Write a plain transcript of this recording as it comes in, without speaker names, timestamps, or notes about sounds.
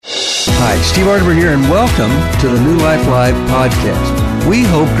Hi, Steve Arterburn here, and welcome to the New Life Live podcast. We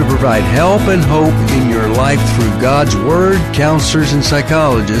hope to provide help and hope in your life through God's Word, counselors, and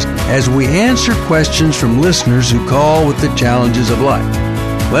psychologists as we answer questions from listeners who call with the challenges of life.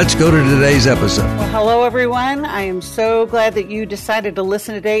 Let's go to today's episode. Well, hello, everyone. I am so glad that you decided to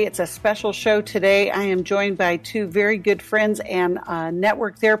listen today. It's a special show today. I am joined by two very good friends and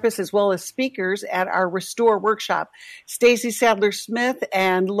network therapists as well as speakers at our Restore workshop, Stacy Sadler-Smith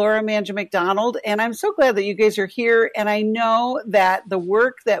and Laura Manja McDonald. And I'm so glad that you guys are here. And I know that the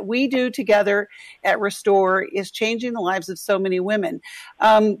work that we do together at Restore is changing the lives of so many women.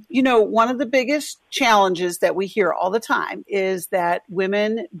 One of the biggest challenges that we hear all the time is that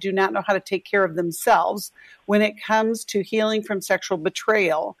women do not know how to take care of themselves when it comes to healing from sexual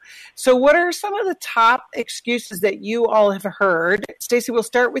betrayal. So what are some of the top excuses that you all have heard? Stacy, we'll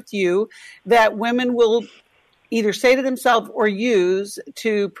start with you, that women will either say to themselves or use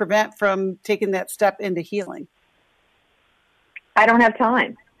to prevent from taking that step into healing. I don't have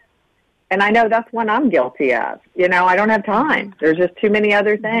time. And I know that's one I'm guilty of. I don't have time. There's just too many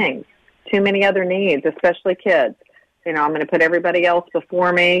other things, too many other needs, especially kids. I'm going to put everybody else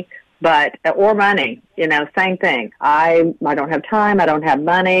before me, or money, same thing. I don't have time. I don't have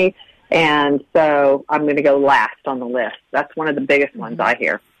money. And so I'm going to go last on the list. That's one of the biggest ones I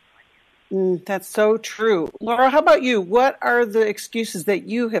hear. That's so true. Laura, how about you? What are the excuses that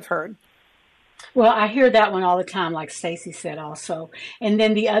you have heard? Well, I hear that one all the time, like Stacy said also. And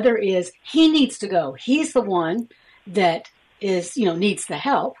then the other is he needs to go. He's the one that is, needs the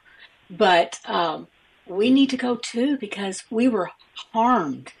help. But we need to go too because we were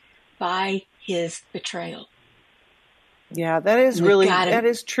harmed by his betrayal. Yeah, that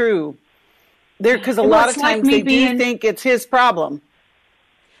is true. Because a lot of times they do think it's his problem.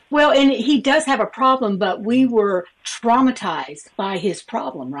 Well, and he does have a problem, but we were traumatized by his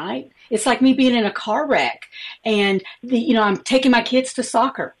problem, right? It's like me being in a car wreck and I'm taking my kids to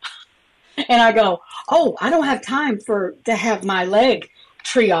soccer and I go, oh, I don't have time to have my leg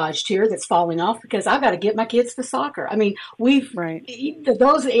triaged here that's falling off because I've got to get my kids to soccer. I mean,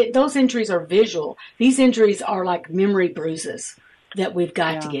 those injuries are visual. These injuries are like memory bruises that we've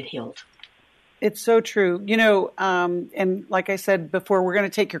got to get healed. It's so true. And like I said before, we're going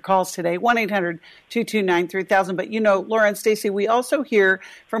to take your calls today, 1-800-229-3000. But, Laura and Stacy, we also hear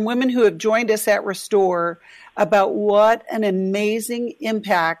from women who have joined us at Restore about what an amazing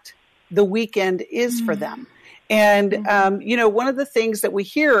impact the weekend is for them. And, one of the things that we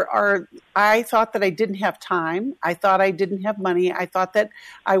hear are, I thought that I didn't have time. I thought I didn't have money. I thought that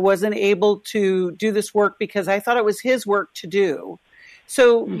I wasn't able to do this work because I thought it was his work to do.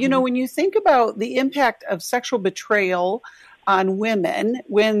 So, when you think about the impact of sexual betrayal on women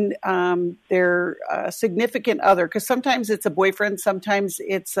when they're a significant other, because sometimes it's a boyfriend, sometimes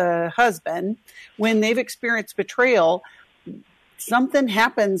it's a husband, when they've experienced betrayal, something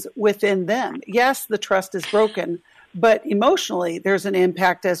happens within them. Yes, the trust is broken, but emotionally there's an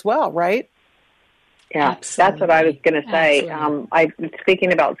impact as well, right? Yeah, absolutely. That's what I was going to say.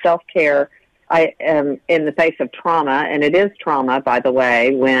 Speaking about self-care, I am in the face of trauma, and it is trauma, by the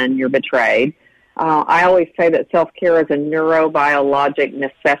way, when you're betrayed. I always say that self-care is a neurobiologic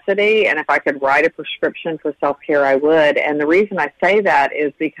necessity, and if I could write a prescription for self-care, I would. And the reason I say that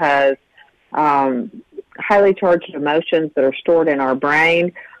is because highly charged emotions that are stored in our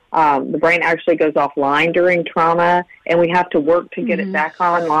brain, the brain actually goes offline during trauma, and we have to work to get it back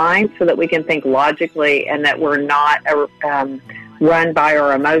online so that we can think logically and that we're not run by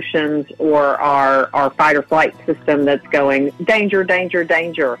our emotions or our fight or flight system that's going, danger, danger,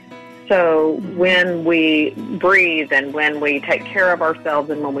 danger. So when we breathe and when we take care of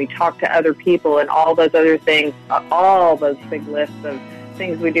ourselves and when we talk to other people and all those other things, all those big lists of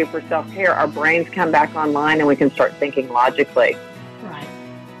things we do for self-care, our brains come back online and we can start thinking logically. Right.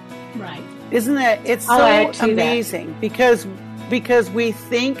 Isn't that, it's so amazing because we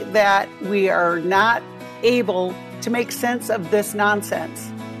think that we are not able to make sense of this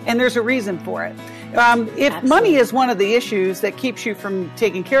nonsense. And there's a reason for it. If money is one of the issues that keeps you from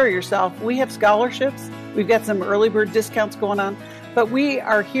taking care of yourself, we have scholarships. We've got some early bird discounts going on. But we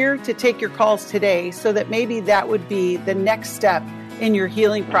are here to take your calls today so that maybe that would be the next step in your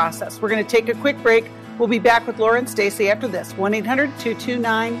healing process. We're going to take a quick break. We'll be back with Laura and Stacy after this.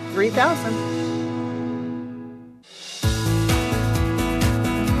 1-800-229-3000.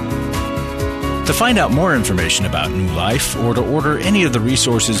 To find out more information about New Life or to order any of the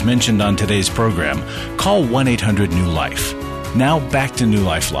resources mentioned on today's program, call 1-800-NEW-LIFE. Now back to New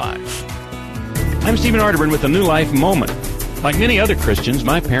Life Live. I'm Stephen Arterburn with the New Life Moment. Like many other Christians,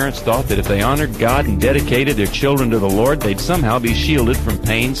 my parents thought that if they honored God and dedicated their children to the Lord, they'd somehow be shielded from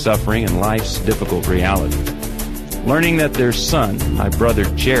pain, suffering, and life's difficult realities. Learning that their son, my brother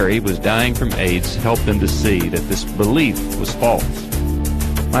Jerry, was dying from AIDS helped them to see that this belief was false.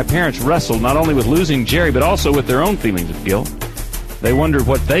 My parents wrestled not only with losing Jerry, but also with their own feelings of guilt. They wondered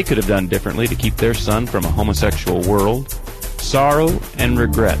what they could have done differently to keep their son from a homosexual world. Sorrow and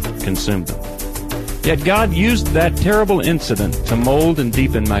regret consumed them. Yet God used that terrible incident to mold and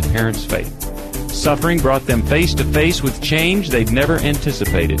deepen my parents' faith. Suffering brought them face to face with change they'd never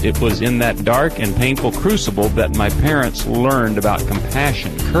anticipated. It was in that dark and painful crucible that my parents learned about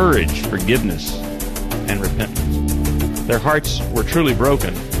compassion, courage, forgiveness, and repentance. Their hearts were truly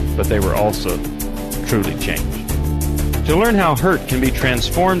broken, but they were also truly changed. To learn how hurt can be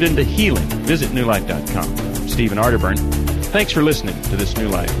transformed into healing, visit newlife.com. I'm Stephen Arterburn. Thanks for listening to this New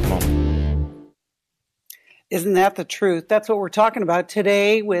Life Moment. Isn't that the truth? That's what we're talking about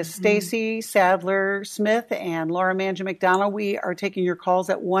today with Stacy Sadler Smith and Laura Manja McDonald. We are taking your calls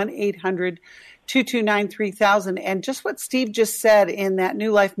at 1-800-229-3000. And just what Steve just said in that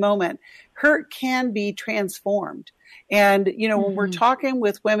New Life Moment, hurt can be transformed. And, you know, when we're talking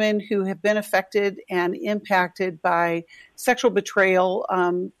with women who have been affected and impacted by sexual betrayal,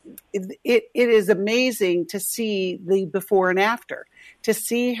 it is amazing to see the before and after, to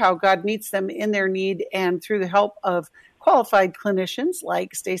see how God meets them in their need, and through the help of qualified clinicians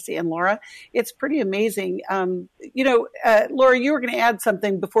like Stacy and Laura. It's pretty amazing. Laura, you were going to add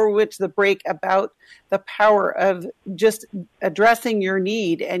something before we went to the break about the power of just addressing your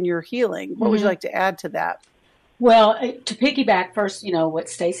need and your healing. What would you like to add to that? Well, to piggyback first, you know, what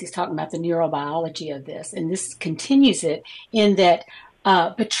Stacy's talking about, the neurobiology of this, and this continues it in that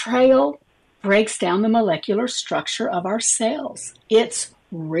betrayal breaks down the molecular structure of our cells. It's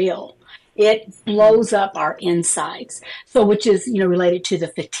real. It blows up our insides. So, which is, you know, related to the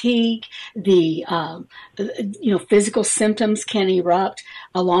fatigue, the, physical symptoms can erupt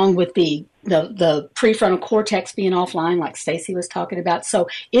along with the prefrontal cortex being offline, like Stacy was talking about. So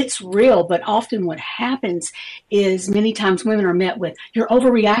it's real, but often what happens is many times women are met with, you're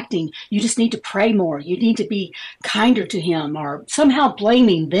overreacting. You just need to pray more. You need to be kinder to him, or somehow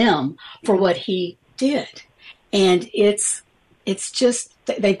blaming them for what he did. And it's just,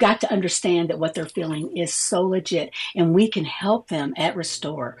 they've got to understand that what they're feeling is so legit, and we can help them at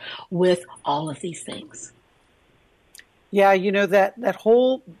Restore with all of these things. Yeah, you know, that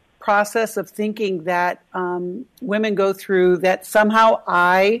whole process of thinking that women go through, that somehow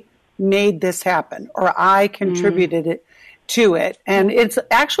I made this happen or I contributed it to it. And it's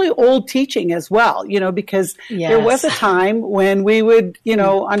actually old teaching as well, you know, because there was a time when we would, you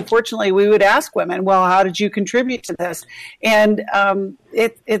know, unfortunately we would ask women, well, how did you contribute to this? And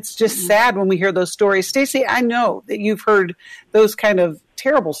it's just sad when we hear those stories. Stacy, I know that you've heard those kind of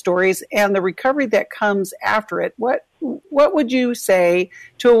terrible stories and the recovery that comes after it. What would you say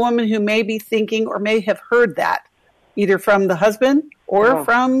to a woman who may be thinking or may have heard that either from the husband or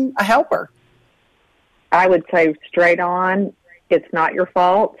from a helper? I would say straight on, it's not your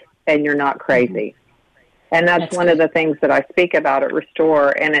fault and you're not crazy. And that's one of the things that I speak about at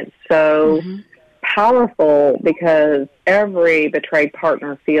Restore. And it's so powerful because every betrayed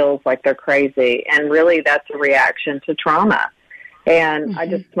partner feels like they're crazy. And really that's a reaction to trauma. And I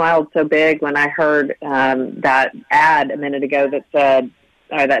just smiled so big when I heard that ad a minute ago that said,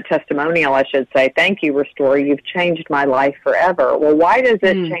 or that testimonial, I should say, thank you, Restore, you've changed my life forever. Well, why does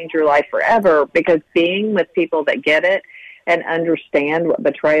it change your life forever? Because being with people that get it and understand what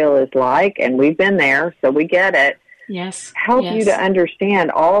betrayal is like, and we've been there, so we get it, help you to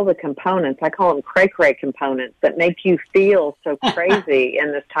understand all the components, I call them cray-cray components, that make you feel so crazy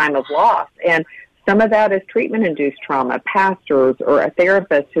in this time of loss. And some of that is treatment-induced trauma, pastors or a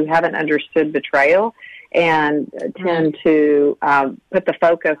therapist who haven't understood betrayal and tend to put the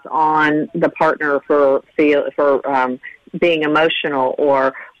focus on the partner for being emotional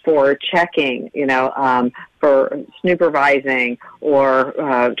or for checking, for supervising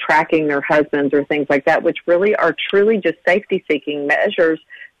or tracking their husbands or things like that, which really are truly just safety-seeking measures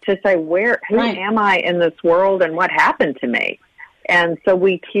to say, who am I in this world and what happened to me? And so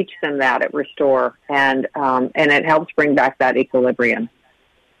we teach them that at Restore, and it helps bring back that equilibrium.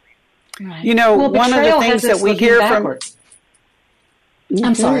 Right. You know, one of the things that we hear backwards.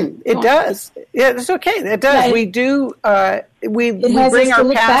 I'm sorry. It does. Yeah, it's okay. It does. Yeah, we do. We bring our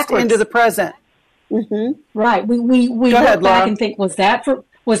past backwards into the present. Right. We look back and think, was that for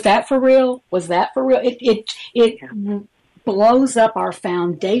real? Was that for real? It blows up our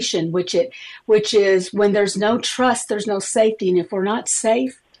foundation, which is when there's no trust, there's no safety, and if we're not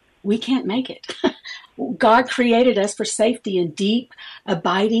safe, we can't make it. God created us for safety and deep,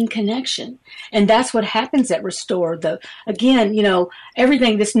 abiding connection. And that's what happens at Restore. Again,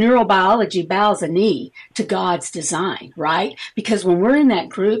 everything, this neurobiology bows a knee to God's design, right? Because when we're in that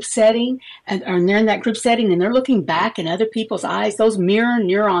group setting, and they're in that group setting and they're looking back in other people's eyes, those mirror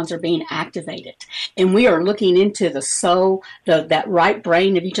neurons are being activated. And we are looking into the soul, that right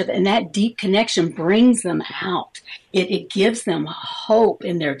brain of each other. And that deep connection brings them out. It gives them hope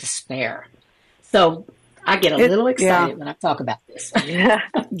in their despair. So I get a little excited when I talk about this.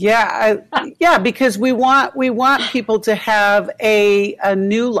 Because we want people to have a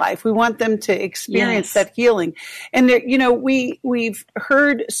new life. We want them to experience that healing. And we've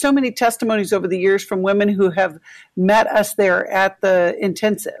heard so many testimonies over the years from women who have met us there at the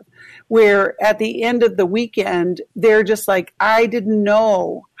intensive, where at the end of the weekend, they're just like, I didn't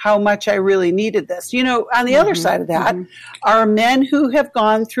know how much I really needed this. On the other side of that are men who have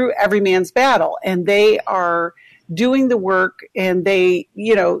gone through every man's battle, and they are doing the work, and they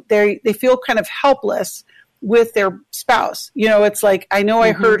feel kind of helpless with their spouse. It's like, I know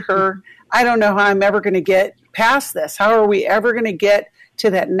I hurt her. I don't know how I'm ever going to get past this. How are we ever going to get to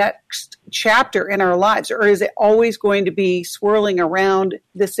that next chapter in our lives? Or is it always going to be swirling around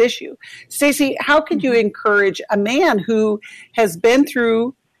this issue? Stacey, how could you encourage a man who has been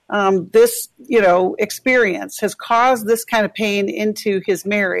through this, experience, has caused this kind of pain into his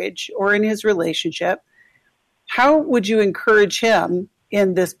marriage or in his relationship? How would you encourage him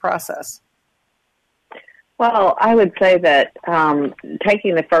in this process? Well, I would say that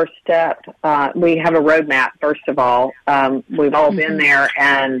taking the first step, we have a roadmap, first of all. We've all been there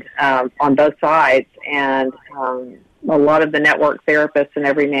and on both sides, and a lot of the network therapists in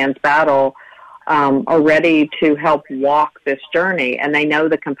Every Man's Battle are ready to help walk this journey, and they know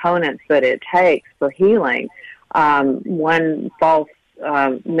the components that it takes for healing. One false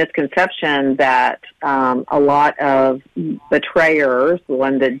misconception that a lot of betrayers, the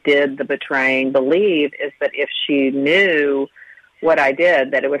one that did the betraying, believe is that if she knew what I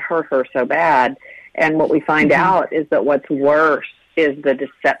did, that it would hurt her so bad. And what we find out is that what's worse is the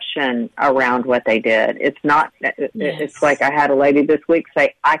deception around what they did. It's not, it's like I had a lady this week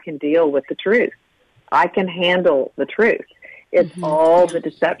say, I can deal with the truth. I can handle the truth. It's all the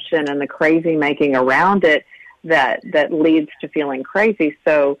deception and the crazy making around it that leads to feeling crazy.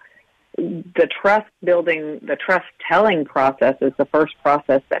 So the trust building, the trust telling process is the first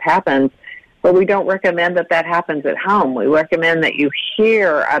process that happens, but we don't recommend that happens at home. We recommend that you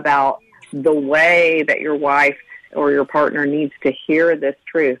hear about the way that your wife or your partner needs to hear this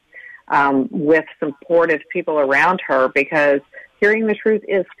truth with supportive people around her, because hearing the truth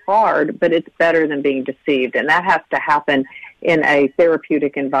is hard, but it's better than being deceived. And that has to happen in a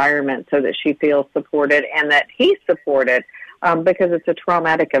therapeutic environment so that she feels supported and that he's supported, because it's a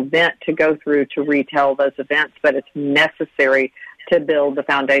traumatic event to go through to retell those events, but it's necessary to build the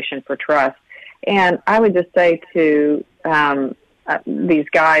foundation for trust. And I would just say to these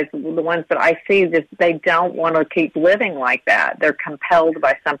guys, the ones that I see, just they don't want to keep living like that. They're compelled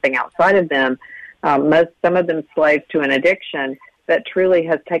by something outside of them. Some of them slaves to an addiction that truly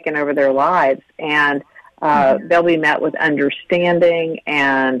has taken over their lives, and they'll be met with understanding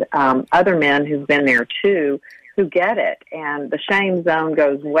and other men who've been there too, who get it. And the shame zone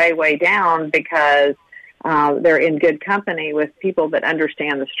goes way, way down because they're in good company with people that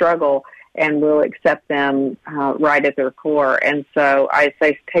understand the struggle and will accept them right at their core. And so I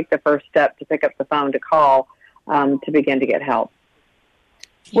say take the first step to pick up the phone to call to begin to get help.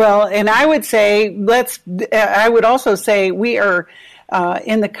 Well, and I would say I would also say we are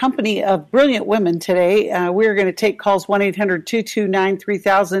in the company of brilliant women today. We're going to take calls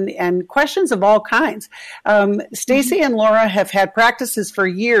 1-800-229-3000 and questions of all kinds. Stacey and Laura have had practices for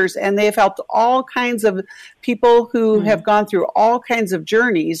years, and they've helped all kinds of people who have gone through all kinds of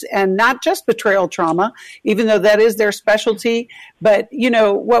journeys, and not just betrayal trauma, even though that is their specialty. But,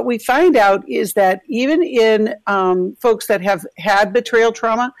 what we find out is that even in folks that have had betrayal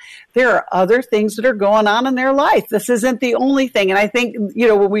trauma, there are other things that are going on in their life. This isn't the only thing. And I think,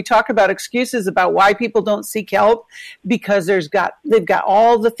 when we talk about excuses about why people don't seek help, because they've got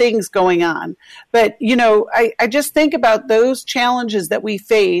all the things going on. But, I just think about those challenges that we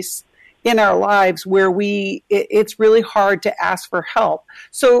face in our lives where it's really hard to ask for help.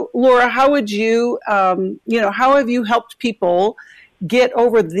 So, Laura, how would you, how have you helped people get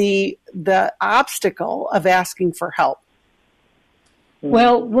over the obstacle of asking for help?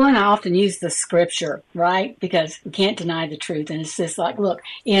 Well, one, I often use the scripture, right? Because we can't deny the truth. And it's just like, look,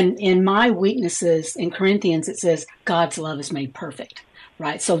 in my weaknesses in Corinthians, it says God's love is made perfect,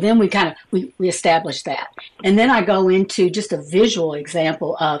 right? So then we establish that. And then I go into just a visual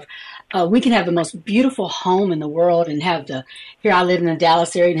example of we can have the most beautiful home in the world and here I live in the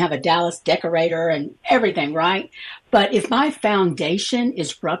Dallas area and have a Dallas decorator and everything, right? But if my foundation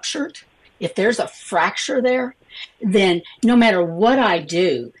is ruptured, if there's a fracture there, then no matter what I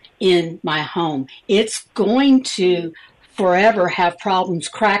do in my home, it's going to forever have problems,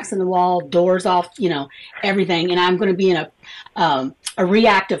 cracks in the wall, doors off, everything. And I'm going to be in a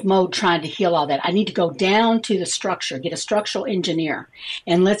reactive mode trying to heal all that. I need to go down to the structure, get a structural engineer,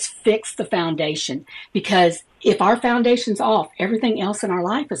 and let's fix the foundation. Because if our foundation's off, everything else in our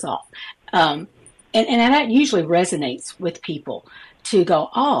life is off. And that usually resonates with people to go,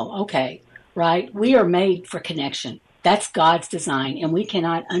 oh, okay, right? We are made for connection. That's God's design, and we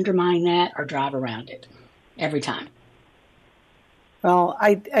cannot undermine that or drive around it every time. Well,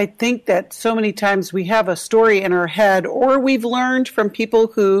 I think that so many times we have a story in our head, or we've learned from people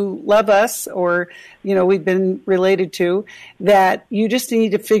who love us, or, we've been related to, that you just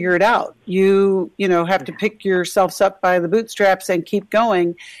need to figure it out. You have to pick yourselves up by the bootstraps and keep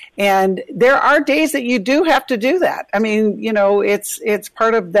going. And there are days that you do have to do that. I mean, it's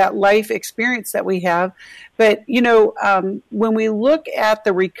part of that life experience that we have. But, when we look at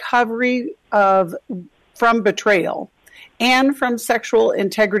the recovery from betrayal, and from sexual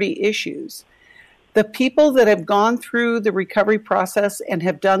integrity issues, the people that have gone through the recovery process and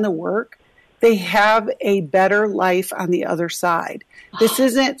have done the work, they have a better life on the other side. This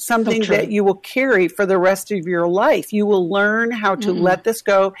isn't something that you will carry for the rest of your life. You will learn how to let this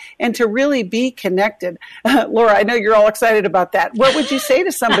go and to really be connected. Laura, I know you're all excited about that. What would you say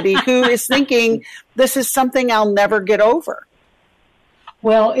to somebody who is thinking, this is something I'll never get over?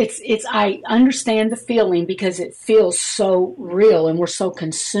 Well, I understand the feeling because it feels so real and we're so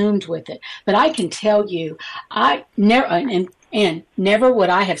consumed with it. But I can tell you, I never, and never would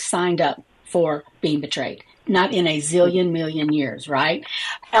I have signed up for being betrayed. Not in a zillion million years, right?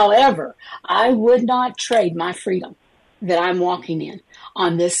 However, I would not trade my freedom that I'm walking in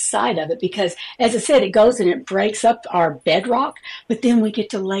on this side of it because, as I said, it goes and it breaks up our bedrock, but then we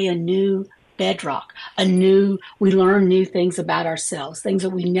get to lay a new bedrock, we learn new things about ourselves, things that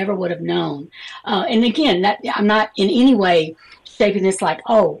we never would have known. And again, I'm not in any way shaping this like,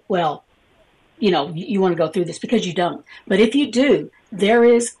 oh, well, you want to go through this, because you don't. But if you do, there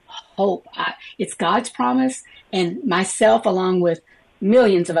is hope. It's God's promise, and myself, along with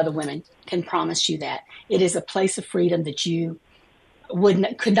millions of other women, can promise you that. It is a place of freedom that you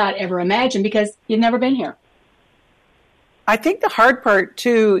could not ever imagine because you've never been here. I think the hard part,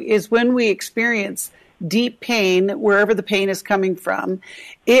 too, is when we experience deep pain, wherever the pain is coming from,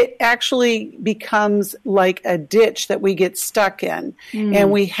 it actually becomes like a ditch that we get stuck in.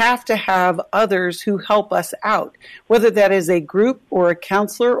 And we have to have others who help us out, whether that is a group or a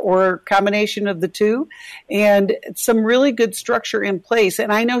counselor or a combination of the two, and some really good structure in place.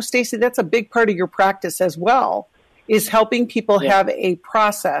 And I know, Stacey, that's a big part of your practice as well, is helping people have a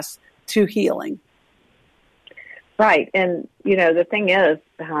process to healing. Right. And, the thing is,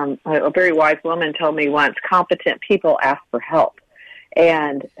 a very wise woman told me once, competent people ask for help.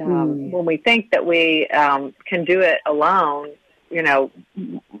 And when we think that we can do it alone,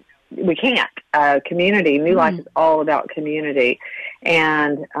 we can't. Community, New Life is all about community.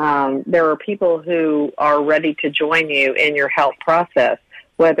 And there are people who are ready to join you in your help process,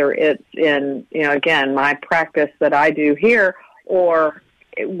 whether it's in, again, my practice that I do here or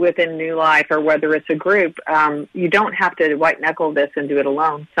within New Life, or whether it's a group. You don't have to white-knuckle this and do it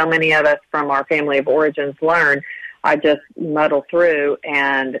alone. So many of us from our family of origins learn, I just muddle through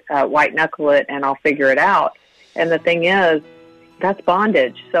and white-knuckle it, and I'll figure it out. And the thing is, that's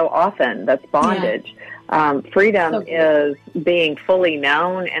bondage. So often, that's bondage. Yeah. Freedom is being fully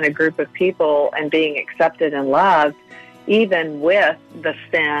known in a group of people and being accepted and loved, even with the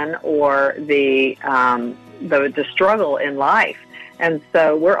sin or the struggle in life. And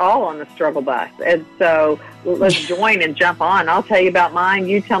so we're all on the struggle bus. And so let's join and jump on. I'll tell you about mine.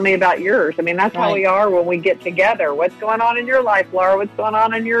 You tell me about yours. I mean, that's how we are when we get together. What's going on in your life, Laura? What's going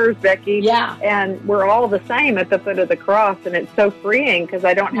on in yours, Becky? Yeah. And we're all the same at the foot of the cross. And it's so freeing because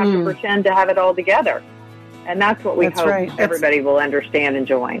I don't have to pretend to have it all together. And that's what we hope everybody will understand and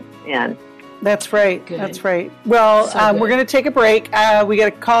join in. That's right. Good. That's right. Well, we're going to take a break. We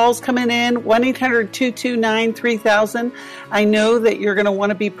got calls coming in, 1-800-229-3000. I know that you're going to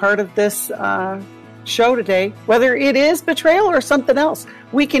want to be part of this show today, whether it is betrayal or something else.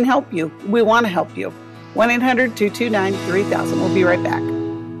 We can help you. We want to help you. 1-800-229-3000. We'll be right back.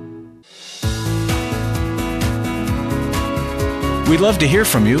 We'd love to hear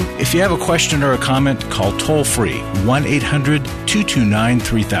from you. If you have a question or a comment, call toll-free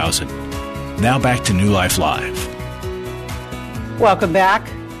 1-800-229-3000. Now back to New Life Live. Welcome back.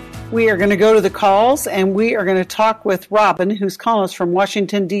 We are going to go to the calls, and we are going to talk with Robin, who's calling us from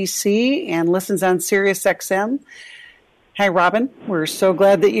Washington, D.C., and listens on Sirius XM. Hi, Robin. We're so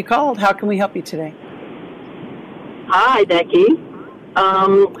glad that you called. How can we help you today? Hi, Becky.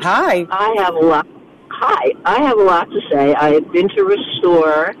 Hi. I have a lot to say. I have been to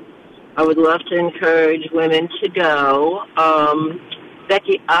Restore. I would love to encourage women to go.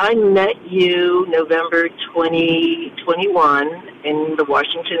 Becky, I met you November 2021 in the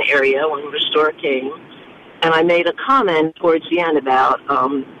Washington area when Restore came, and I made a comment towards the end about,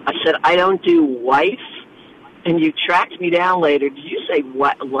 I said, I don't do wife, and you tracked me down later. Did you say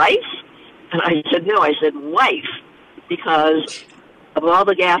what, life? And I said, no, I said wife, because of all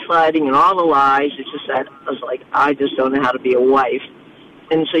the gaslighting and all the lies, it's just that I was like, I just don't know how to be a wife.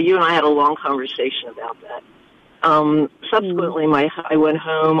 And so you and I had a long conversation about that. Subsequently, I went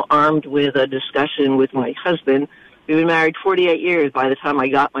home armed with a discussion with my husband. We've been married 48 years by the time I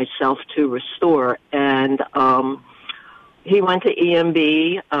got myself to Restore. And he went to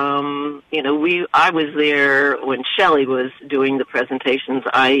EMB. I was there when Shelley was doing the presentations.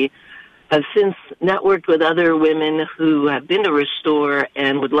 I have since networked with other women who have been to Restore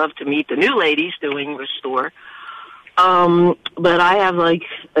and would love to meet the new ladies doing Restore. But I have like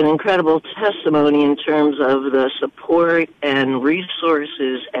an incredible testimony in terms of the support and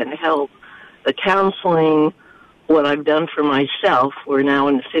resources and help, the counseling, what I've done for myself. We're now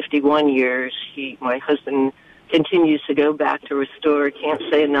in 51 years. My husband continues to go back to Restore. Can't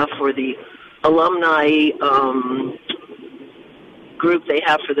say enough for the alumni group they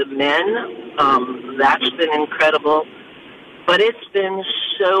have for the men. That's been incredible. But it's been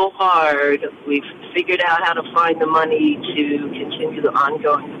so hard. We've figured out how to find the money to continue the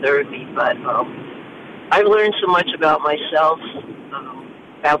ongoing therapy. But I've learned so much about myself,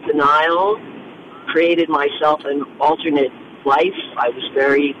 about denial, created myself an alternate life. I was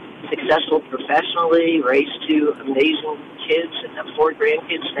very successful professionally, raised two amazing kids, and have 4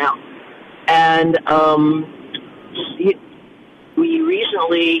 grandkids now. And we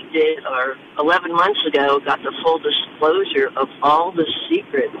recently did, or 11 months ago, got the full disclosure of all the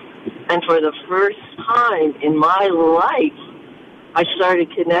secrets. And for the first time in my life, I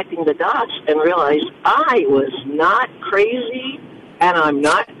started connecting the dots and realized I was not crazy, and I'm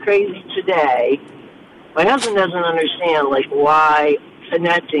not crazy today. My husband doesn't understand, why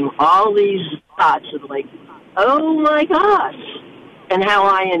connecting all these dots of, oh, my gosh, and how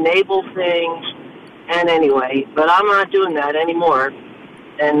I enable things. And anyway, but I'm not doing that anymore.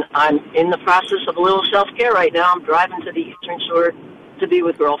 And I'm in the process of a little self-care right now. I'm driving to the Eastern Shore to be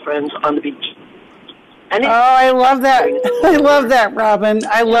with girlfriends on the beach. And I love that. I love that, Robin.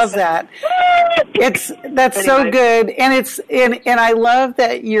 I love that. That's so good. And I love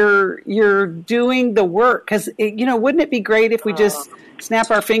that you're doing the work, because wouldn't it be great if we just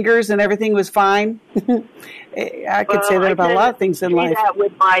snap our fingers and everything was fine? I could say that about a lot of things in life. That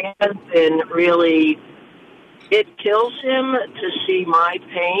with my husband, really, it kills him to see my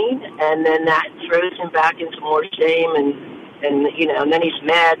pain, and then that throws him back into more shame, and then he's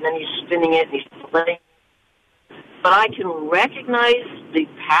mad, and then he's spinning it, and he's playing. But I can recognize the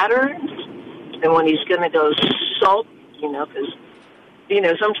patterns, and when he's going to go sulk, because,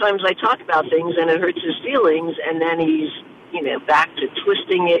 sometimes I talk about things and it hurts his feelings, and then he's, back to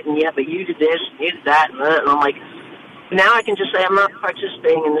twisting it, and but you did this, and you did that, and I'm like, now I can just say I'm not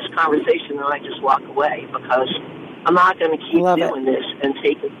participating in this conversation, and I just walk away, because I'm not going to keep doing this and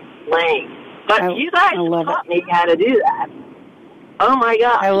take blame. But you guys taught me how to do that. Oh my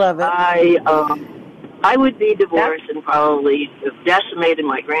God. I love it. I would be divorced and probably have decimated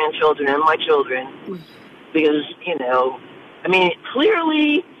my grandchildren and my children because,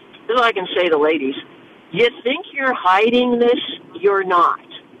 clearly, this is what I can say to ladies. You think you're hiding this, you're not.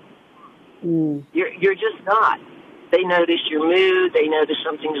 You're just not. They notice your mood, they notice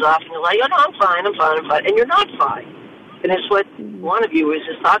something's off, and you're like, oh, no, I'm fine. And you're not fine. And it's what one of you was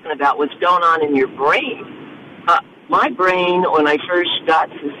just talking about, what's going on in your brain. My brain, when I first got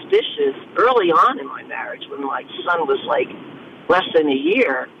suspicious early on in my marriage, when my son was less than a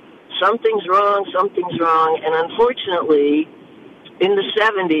year, something's wrong. And unfortunately, in the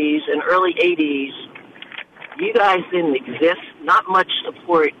 70s and early 80s, you guys didn't exist. Not much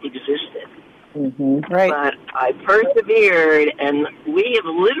support existed. Mm-hmm. Right. But I persevered, and we have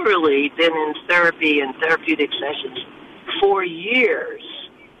literally been in therapy and therapeutic sessions for years.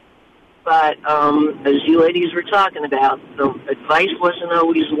 But as you ladies were talking about, the advice wasn't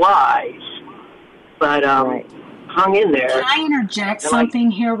always wise. But hung in there. Can I interject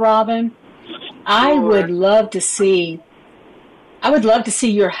something here, Robin? I would love to see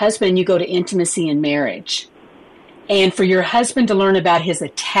your husband, you go to intimacy and marriage. and for your husband to learn about his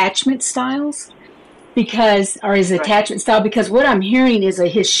attachment styles, because what I'm hearing is that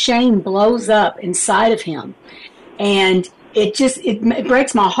his shame blows up inside of him, and it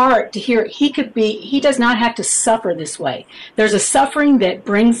breaks my heart to hear he does not have to suffer this way. There's a suffering that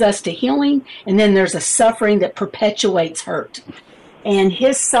brings us to healing, and then there's a suffering that perpetuates hurt. And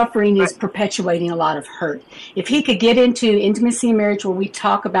his suffering is perpetuating a lot of hurt. If he could get into intimacy and marriage where we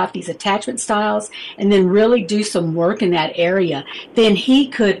talk about these attachment styles and then really do some work in that area, then he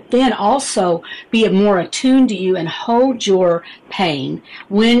could then also be more attuned to you and hold your pain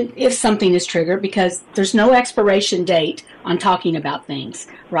if something is triggered, because there's no expiration date on talking about things,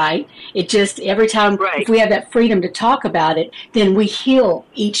 right? It just, every time, if we have that freedom to talk about it, then we heal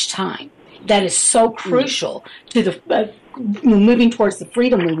each time. That is so crucial to the moving towards the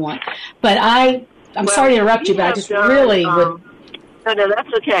freedom we want. But I'm sorry to interrupt you, but I just really would. No,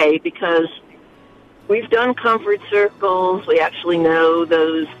 that's okay, because we've done comfort circles. We actually know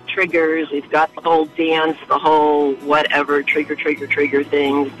those triggers. We've got the whole dance, the whole whatever, trigger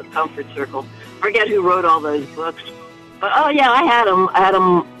things, the comfort circle. Forget who wrote all those books. But, I had them. I had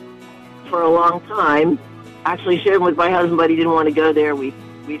them for a long time. Actually shared them with my husband, but he didn't want to go there. We've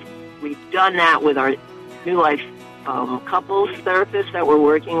done that with our New Life couples therapist that we're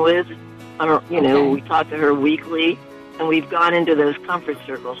working with. We talk to her weekly, and we've gone into those comfort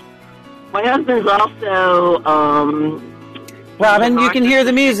circles. My husband's also Robin, you can hear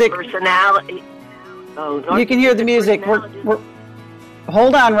the music. Personality. You can hear the music. We're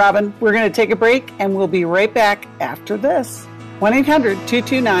hold on, Robin. We're going to take a break, and we'll be right back after this.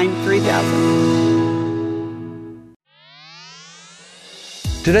 1-800-229-3000.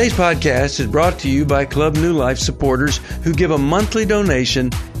 Today's podcast is brought to you by Club New Life supporters who give a monthly donation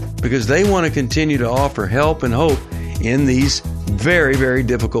because they want to continue to offer help and hope in these very, very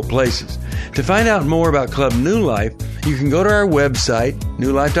difficult places. To find out more about Club New Life, you can go to our website,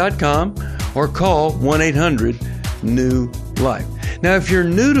 newlife.com, or call 1-800-NEW-LIFE. Now, if you're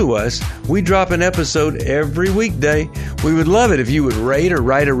new to us, we drop an episode every weekday. We would love it if you would rate or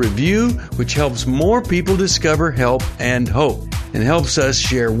write a review, which helps more people discover help and hope, and helps us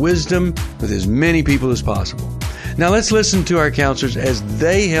share wisdom with as many people as possible. Now let's listen to our counselors as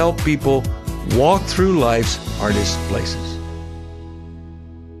they help people walk through life's hardest places.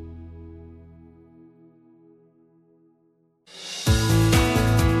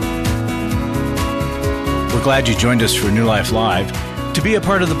 We're glad you joined us for New Life Live. To be a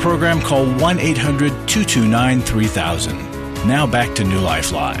part of the program, call 1-800-229-3000. Now back to New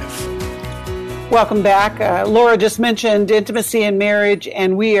Life Live. Welcome back. Laura just mentioned intimacy and marriage,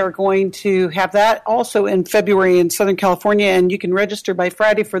 and we are going to have that also in February in Southern California, and you can register by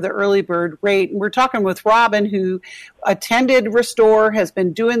Friday for the early bird rate. And we're talking with Robin, who attended Restore, has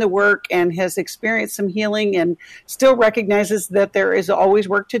been doing the work, and has experienced some healing and still recognizes that there is always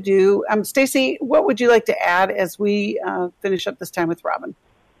work to do. Stacy, what would you like to add as we finish up this time with Robin?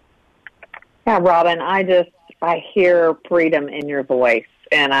 Yeah, Robin, I hear freedom in your voice.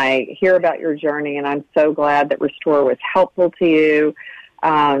 And I hear about your journey, and I'm so glad that Restore was helpful to you,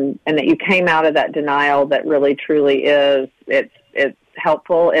 and that you came out of that denial that really, truly is. It's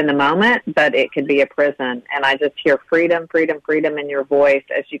helpful in the moment, but it could be a prison. And I just hear freedom in your voice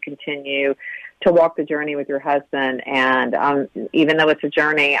as you continue to walk the journey with your husband. And even though it's a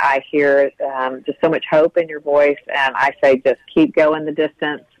journey, I hear just so much hope in your voice, and I say just keep going the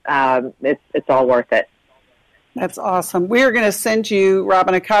distance. It's all worth it. That's awesome. We are going to send you,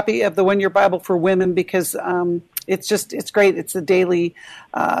 Robin, a copy of the 1 Year Bible for Women because it's great. It's a daily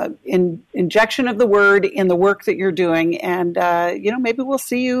injection of the Word in the work that you're doing. And, maybe we'll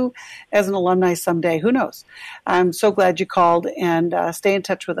see you as an alumni someday. Who knows? I'm so glad you called, and stay in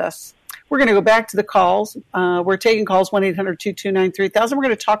touch with us. We're going to go back to the calls. We're taking calls, 1-800-229-3000. We're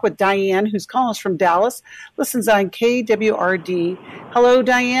going to talk with Diane, who's calling us from Dallas. Listens on KWRD. Hello,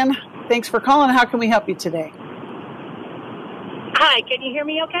 Diane. Thanks for calling. How can we help you today? Hi, can you hear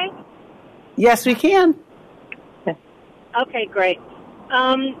me okay? Yes, we can. Okay, great.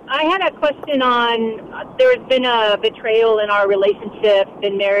 I had a question on, there's been a betrayal in our relationship,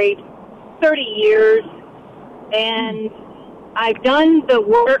 been married 30 years, and I've done the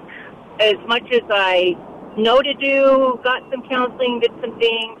work as much as I know to do, got some counseling, did some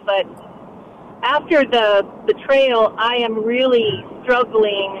things, but after the betrayal, I am really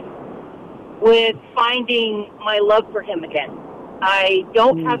struggling with finding my love for him again. I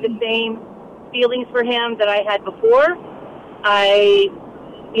don't have the same feelings for him that I had before.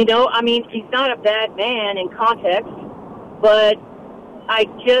 He's not a bad man in context, but I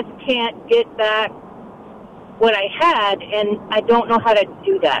just can't get back what I had, and I don't know how to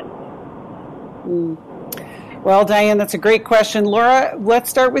do that. Well, Diane, that's a great question. Laura, let's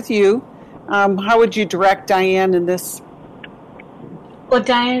start with you. How would you direct Diane in this? Well,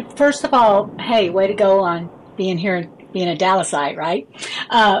 Diane, first of all, hey, way to go on being here and being a Dallasite, right?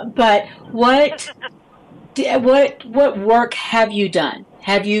 But what work have you done?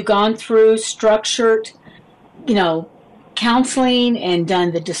 Have you gone through structured, counseling and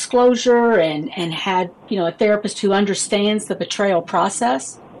done the disclosure and had, a therapist who understands the betrayal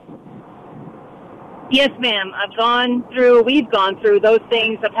process? Yes, ma'am. We've gone through those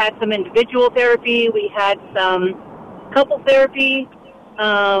things. I've had some individual therapy. We had some couple therapy.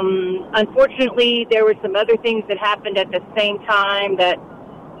 Unfortunately, there were some other things that happened at the same time that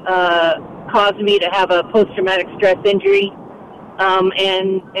caused me to have a post-traumatic stress injury.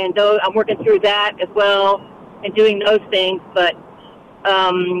 And though I'm working through that as well and doing those things, but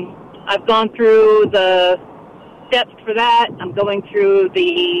I've gone through the steps for that. I'm going through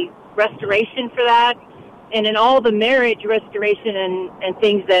the restoration for that, and in all the marriage restoration and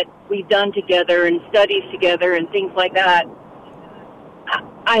things that we've done together and studies together and things like that,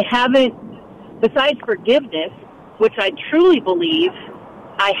 I haven't, besides forgiveness, which I truly believe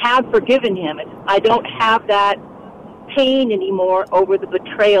I have forgiven him. I don't have that pain anymore over the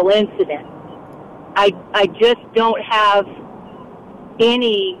betrayal incident. I just don't have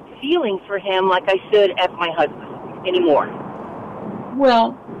any feeling for him like I should as my husband anymore.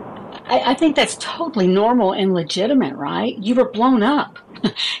 Well, I think that's totally normal and legitimate, right? You were blown up.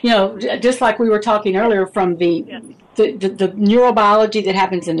 Just like we were talking earlier from the neurobiology that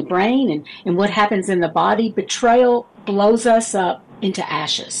happens in the brain and what happens in the body. Betrayal blows us up into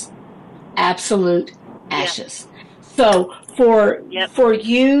ashes. Absolute ashes. Yeah. So for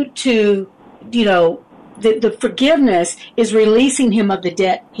you to, the forgiveness is releasing him of the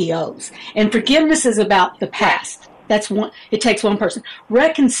debt he owes. And forgiveness is about the past. That's one. It takes one person.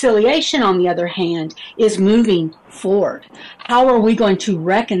 Reconciliation, on the other hand, is moving forward. How are we going to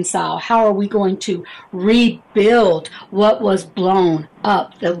reconcile? How are we going to rebuild what was blown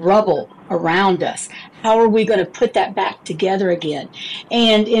up, the rubble around us? How are we going to put that back together again?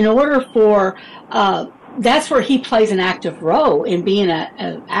 And in order for that's where he plays an active role in being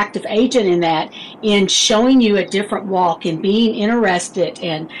an active agent in that, in showing you a different walk and being interested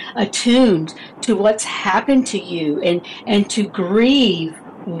and attuned to what's happened to you and to grieve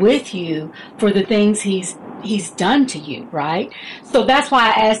with you for the things he's done to you, right? So that's why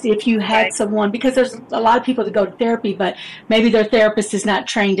I asked if you had someone, because there's a lot of people that go to therapy, but maybe their therapist is not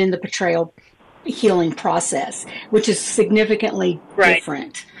trained in the betrayal healing process, which is significantly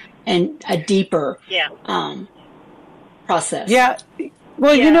different and a deeper process. Yeah.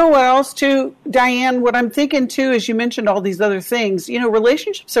 Well, you know what else, too, Diane? What I'm thinking, too, is you mentioned all these other things.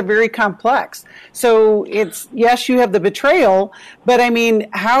 Relationships are very complex. So it's, yes, you have the betrayal, but I mean,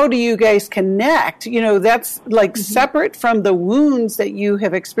 how do you guys connect? That's like separate from the wounds that you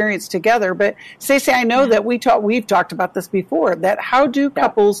have experienced together. But Stacey, I know that we've talked about this before, that how do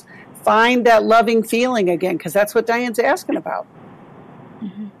couples find that loving feeling again? Because that's what Diane's asking about.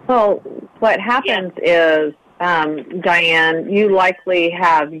 Well, what happens is, Diane, you likely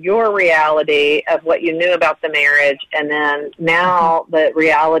have your reality of what you knew about the marriage, and then now the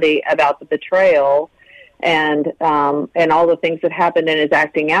reality about the betrayal and all the things that happened and is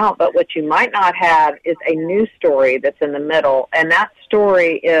acting out. But what you might not have is a new story that's in the middle, and that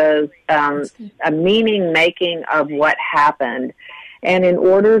story is a meaning making of what happened. And in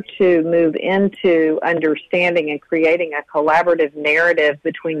order to move into understanding and creating a collaborative narrative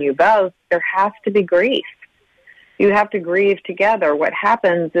between you both, there has to be grief. You have to grieve together. What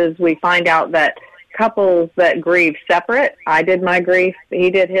happens is we find out that couples that grieve separate, I did my grief,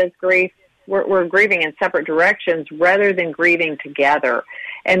 he did his grief, we're grieving in separate directions rather than grieving together.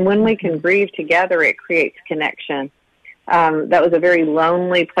 And when we can grieve together, it creates connection. That was a very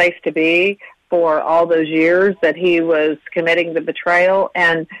lonely place to be for all those years that he was committing the betrayal.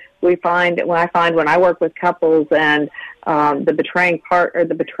 And when I work with couples and the betraying partner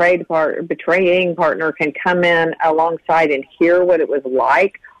can come in alongside and hear what it was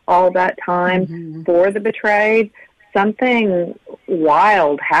like all that time for the betrayed, something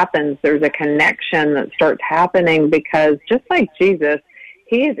wild happens. There's a connection that starts happening because just like Jesus,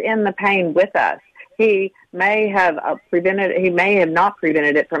 he's in the pain with us. He may have not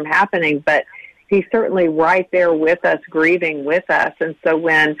prevented it from happening, but he's certainly right there with us, grieving with us. And so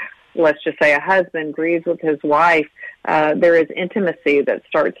when, let's just say, a husband grieves with his wife, there is intimacy that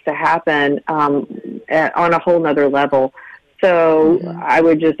starts to happen on a whole nother level. So I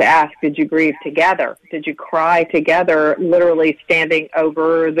would just ask, did you grieve together? Did you cry together, literally standing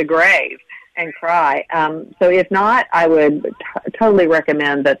over the grave and cry? So if not, I would totally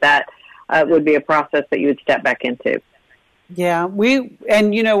recommend that would be a process that you would step back into. Yeah,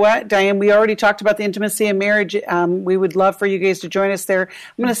 and you know what, Diane, we already talked about the intimacy in marriage. We would love for you guys to join us there.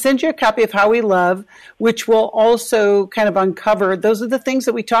 I'm going to send you a copy of How We Love, which will also kind of uncover, those are the things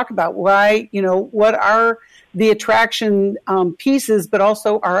that we talk about. Why, what are the attraction pieces, but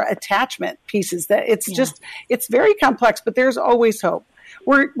also our attachment pieces. That it's very complex, but there's always hope.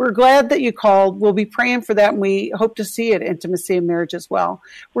 We're glad that you called. We'll be praying for that, and we hope to see it, intimacy in marriage as well.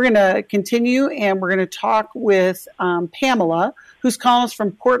 We're going to continue, and we're going to talk with Pamela, who's calling us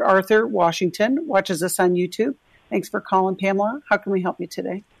from Port Arthur, Washington, watches us on YouTube. Thanks for calling, Pamela. How can we help you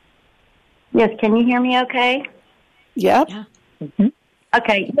today? Yes, can you hear me okay? Yep. Yeah. Mm-hmm.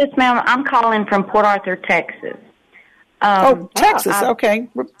 Okay, yes, ma'am. I'm calling from Port Arthur, Texas. Texas, okay.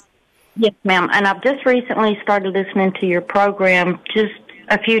 Yes, ma'am. And I've just recently started listening to your program just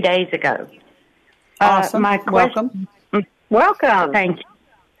a few days ago. Awesome. Welcome.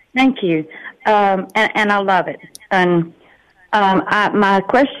 Thank you. And I love it. And my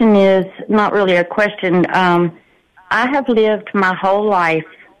question is not really a question. I have lived my whole life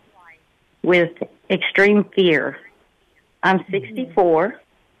with extreme fear. I'm 64,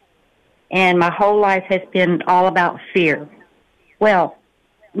 and my whole life has been all about fear. Well,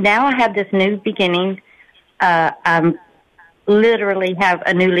 now I have this new beginning. I literally have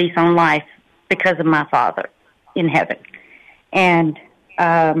a new lease on life because of my Father in heaven. And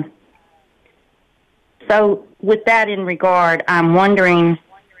so with that in regard, I'm wondering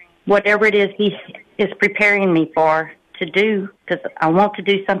whatever it is He is preparing me for to do, because I want to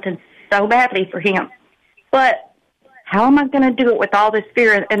do something so badly for Him. But how am I going to do it with all this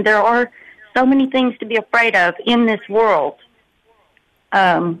fear? And there are so many things to be afraid of in this world.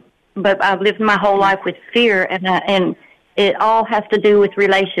 But I've lived my whole life with fear, and it all has to do with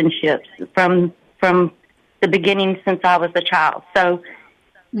relationships from the beginning since I was a child. So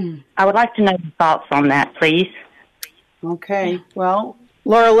I would like to know your thoughts on that, please. Okay. Well,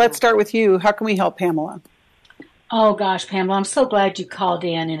 Laura, let's start with you. How can we help Pamela? Oh gosh, Pamela, I'm so glad you called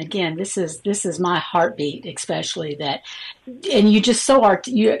in. And again, this is my heartbeat, especially that, and you just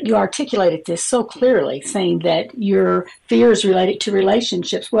you articulated this so clearly, saying that your fear is related to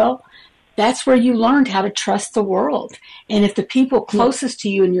relationships. Well, that's where you learned how to trust the world. And if the people closest to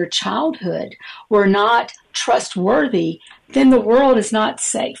you in your childhood were not trustworthy, then the world is not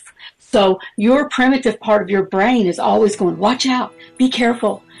safe. So your primitive part of your brain is always going, watch out, be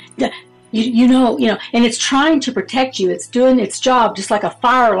careful. You know, and it's trying to protect you. It's doing its job, just like a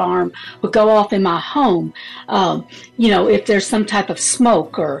fire alarm would go off in my home. If there's some type of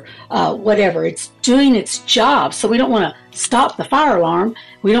smoke or whatever, it's doing its job. So we don't want to stop the fire alarm.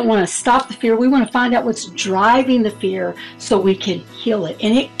 We don't want to stop the fear. We want to find out what's driving the fear so we can heal it.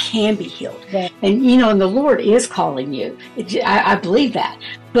 And it can be healed. Yeah. And, and the Lord is calling you. I believe that.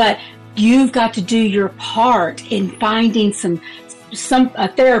 But you've got to do your part in finding a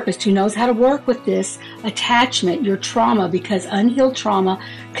therapist who knows how to work with this attachment, your trauma, because unhealed trauma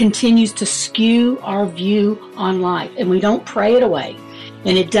continues to skew our view on life, and we don't pray it away.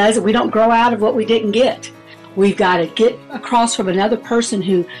 And we don't grow out of what we didn't get. We've got to get across from another person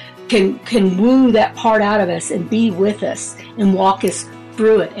who can woo that part out of us and be with us and walk us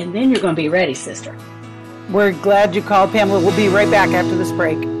through it. And then you're going to be ready, sister. We're glad you called, Pamela. We'll be right back after this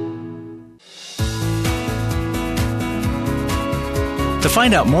break. To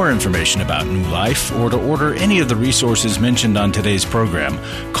find out more information about New Life or to order any of the resources mentioned on today's program,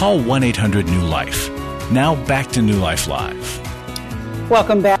 call 1-800-NEW-LIFE. Now back to New Life Live.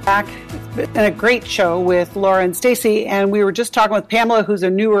 Welcome back. It's been a great show with Laura and Stacy, and we were just talking with Pamela, who's a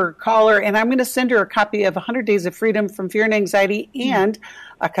newer caller, and I'm going to send her a copy of 100 Days of Freedom from Fear and Anxiety and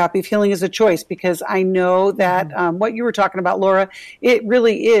a copy of Healing is a Choice, because I know that what you were talking about, Laura, it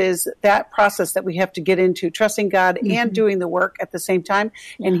really is that process that we have to get into, trusting God and doing the work at the same time,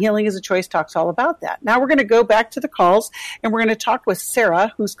 and Healing is a Choice talks all about that. Now we're going to go back to the calls, and we're going to talk with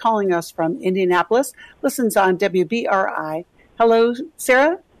Sarah, who's calling us from Indianapolis, listens on WBRI. Hello,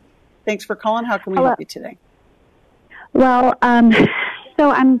 Sarah. Thanks for calling. How can we help you today? Well, so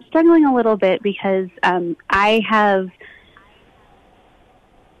I'm struggling a little bit because I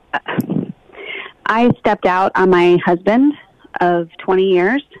stepped out on my husband of 20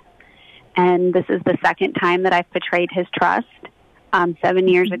 years, and this is the second time that I've betrayed his trust. 7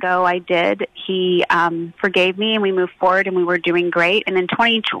 years ago I did. He forgave me, and we moved forward, and we were doing great. And in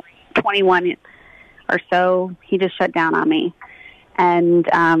 2021 or so, he just shut down on me.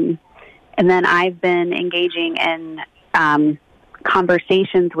 And then I've been engaging in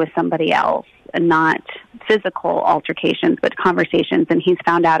conversations with somebody else, and not physical altercations, but conversations. And he's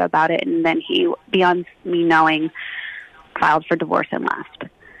found out about it, and then he, beyond me knowing, filed for divorce and left.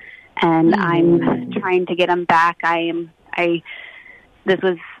 and I'm trying to get him back. I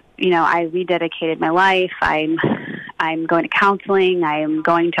rededicated my life. I'm going to counseling. I'm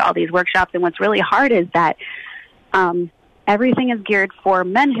going to all these workshops. And what's really hard is that everything is geared for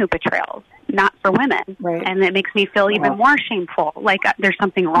men who betrayals, not for women. Right. And it makes me feel even more shameful. Like there's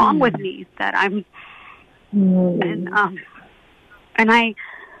something wrong with me that I'm, and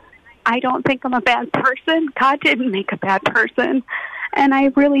I don't think I'm a bad person. God didn't make a bad person. And I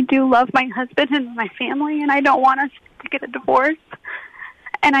really do love my husband and my family, and I don't want us to get a divorce.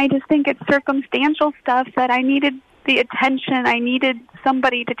 And I just think it's circumstantial stuff that I needed the attention. I needed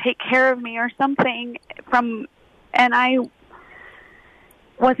somebody to take care of me or something and I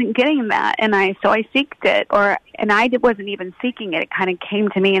wasn't getting that. So I seeked it, and I wasn't even seeking it. It kind of came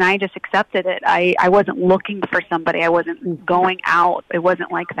to me, and I just accepted it. I wasn't looking for somebody. I wasn't going out. It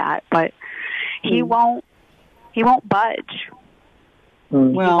wasn't like that. But he won't budge.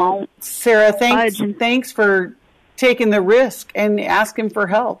 Well, Sarah, thanks for taking the risk and asking for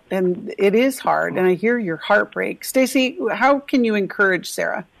help. And it is hard, and I hear your heartbreak. Stacy, how can you encourage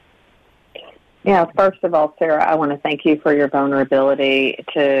Sarah? Yeah, first of all, Sarah, I want to thank you for your vulnerability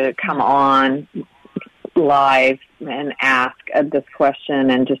to come on live and ask this question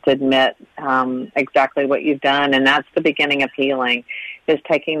and just admit exactly what you've done. And that's the beginning of healing, is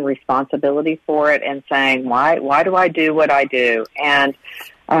taking responsibility for it and saying, why do I do what I do? And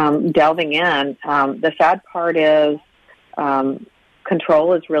delving in. The sad part is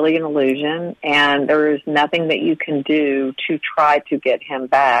control is really an illusion, and there is nothing that you can do to try to get him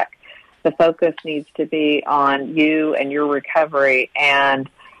back. The focus needs to be on you and your recovery and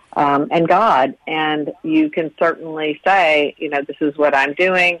God. And you can certainly say, this is what I'm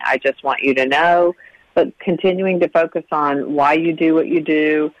doing. I just want you to know. But continuing to focus on why you do what you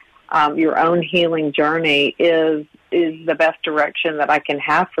do, your own healing journey is the best direction that I can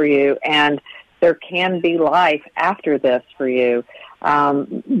have for you. And there can be life after this for you,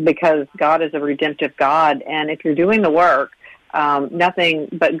 because God is a redemptive God. And if you're doing the work, nothing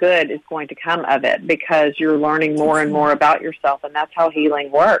but good is going to come of it, because you're learning more and more about yourself, and that's how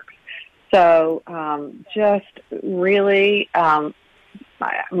healing works. So just really, my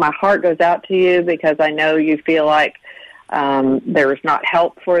heart goes out to you, because I know you feel like there is not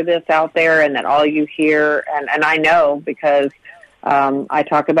help for this out there, and that all you hear, and I know because I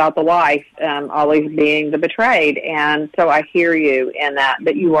talk about the wife always being the betrayed, and so I hear you in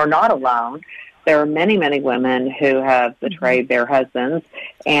that you are not alone. There are many, many women who have betrayed their husbands,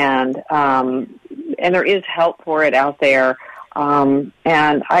 and there is help for it out there. And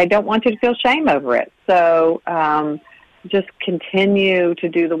I don't want you to feel shame over it. So just continue to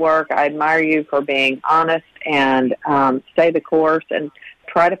do the work. I admire you for being honest and stay the course, and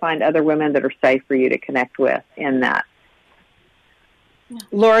try to find other women that are safe for you to connect with in that.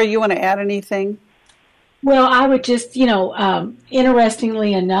 Laura, you want to add anything? Well, I would just,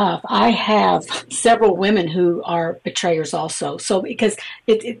 interestingly enough, I have several women who are betrayers also. So because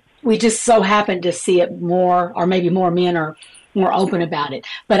we just so happen to see it more, or maybe more men are more open about it.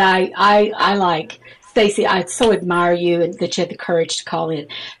 But I like Stacy, I so admire you and that you had the courage to call in.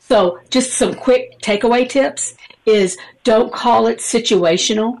 So just some quick takeaway tips is don't call it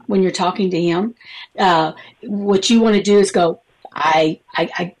situational when you're talking to him. What you want to do is go, I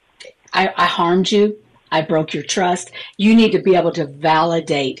harmed you. I broke your trust. You need to be able to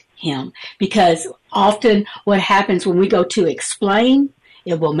validate him, because often what happens when we go to explain,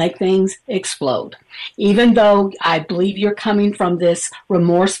 it will make things explode. Even though I believe you're coming from this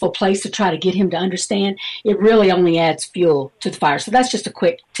remorseful place to try to get him to understand, it really only adds fuel to the fire. So that's just a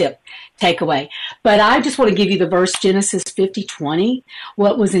quick takeaway. But I just want to give you the verse, Genesis 50:20.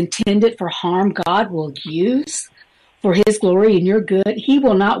 What was intended for harm, God will use for his glory and your good. He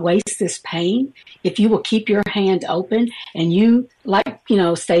will not waste this pain if you will keep your hand open, and you, like,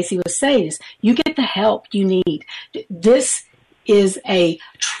 Stacy was saying, is you get the help you need. This is a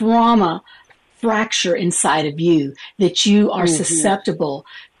trauma fracture inside of you that you are susceptible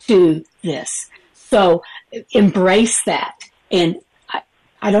to this. So embrace that. And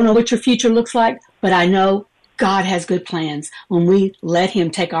I don't know what your future looks like, but I know God has good plans when we let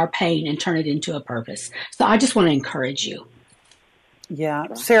him take our pain and turn it into a purpose. So I just want to encourage you.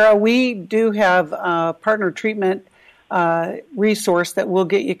 Yeah. Sarah, we do have a partner treatment resource that we'll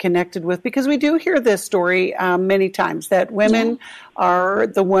get you connected with, because we do hear this story many times, that women are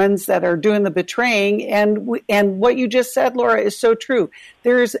the ones that are doing the betraying. And what you just said, Laura, is so true.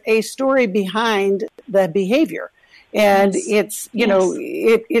 There's a story behind the behavior. And it's, you know,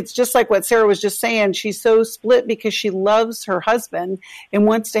 it's just like what Sarah was just saying. She's so split because she loves her husband and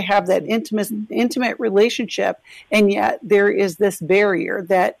wants to have that intimate relationship. And yet there is this barrier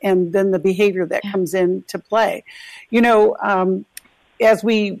and then the behavior that comes into play. You know, as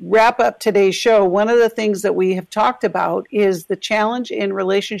we wrap up today's show, one of the things that we have talked about is the challenge in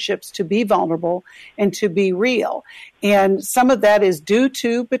relationships to be vulnerable and to be real. And some of that is due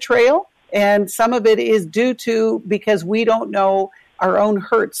to betrayal. And some of it is due to because we don't know our own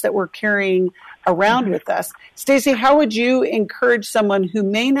hurts that we're carrying around with us. Stacey, how would you encourage someone who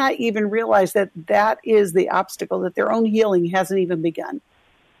may not even realize that that is the obstacle, that their own healing hasn't even begun?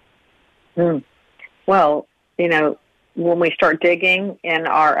 Well, you know, when we start digging in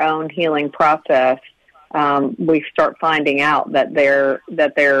our own healing process, we start finding out that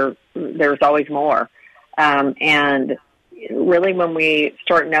there's always more. And really, when we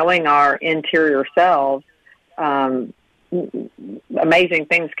start knowing our interior selves, amazing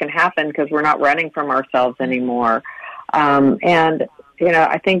things can happen because we're not running from ourselves anymore. And, you know,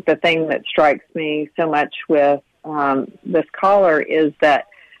 I think the thing that strikes me so much with this caller is that,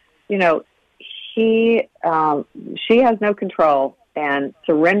 you know, she has no control, and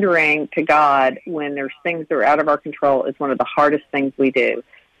surrendering to God when there's things that are out of our control is one of the hardest things we do.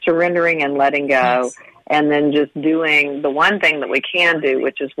 Surrendering and letting go. Yes. And then just doing the one thing that we can do,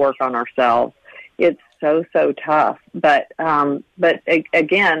 which is work on ourselves. It's so tough. But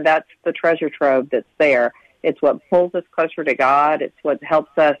again, that's the treasure trove that's there. It's what pulls us closer to God. It's what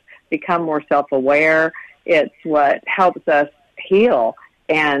helps us become more self-aware. It's what helps us heal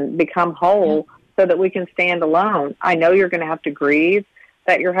and become whole so that we can stand alone. I know you're going to have to grieve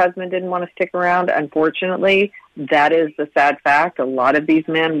that your husband didn't want to stick around. Unfortunately, that is the sad fact. A lot of these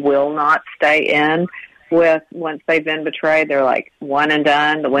men will not stay in once they've been betrayed. They're like one and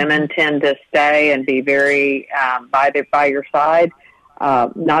done. The women tend to stay and be very by your side.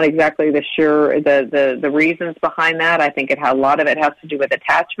 Not exactly the reasons behind that. I think a lot of it has to do with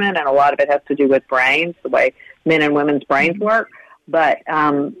attachment, and a lot of it has to do with brains, the way men and women's brains work. But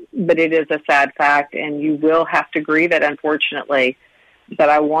it is a sad fact, and you will have to grieve it, unfortunately. But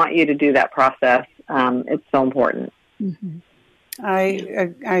I want you to do that process. It's so important. Mm-hmm.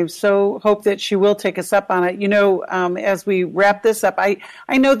 I so hope that she will take us up on it. You know, as we wrap this up, I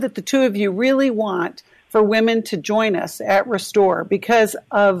know that the two of you really want for women to join us at Restore because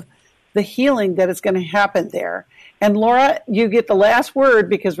of the healing that is going to happen there. And Laura, you get the last word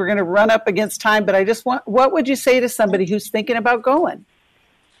because we're going to run up against time, but what would you say to somebody who's thinking about going?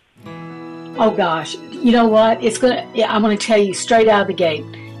 Oh gosh, you know what? I'm going to tell you straight out of the gate.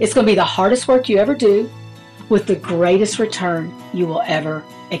 It's going to be the hardest work you ever do with the greatest return you will ever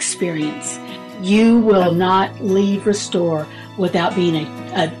experience. You will not leave Restore without being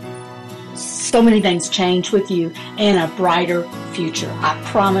so many things change with you and a brighter future. I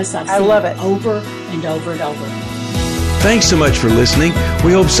promise. I love it over and over and over. Thanks so much for listening.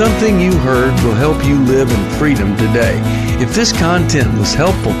 We hope something you heard will help you live in freedom today. If this content was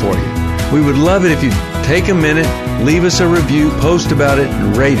helpful for you, we would love it if you'd take a minute, leave us a review, post about it,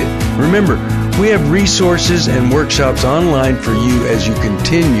 and rate it. Remember, we have resources and workshops online for you as you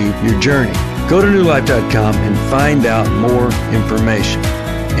continue your journey. Go to newlife.com and find out more information.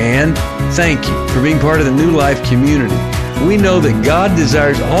 And thank you for being part of the New Life community. We know that God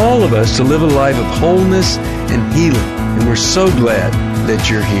desires all of us to live a life of wholeness and healing, and we're so glad that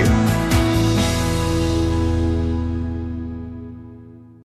you're here.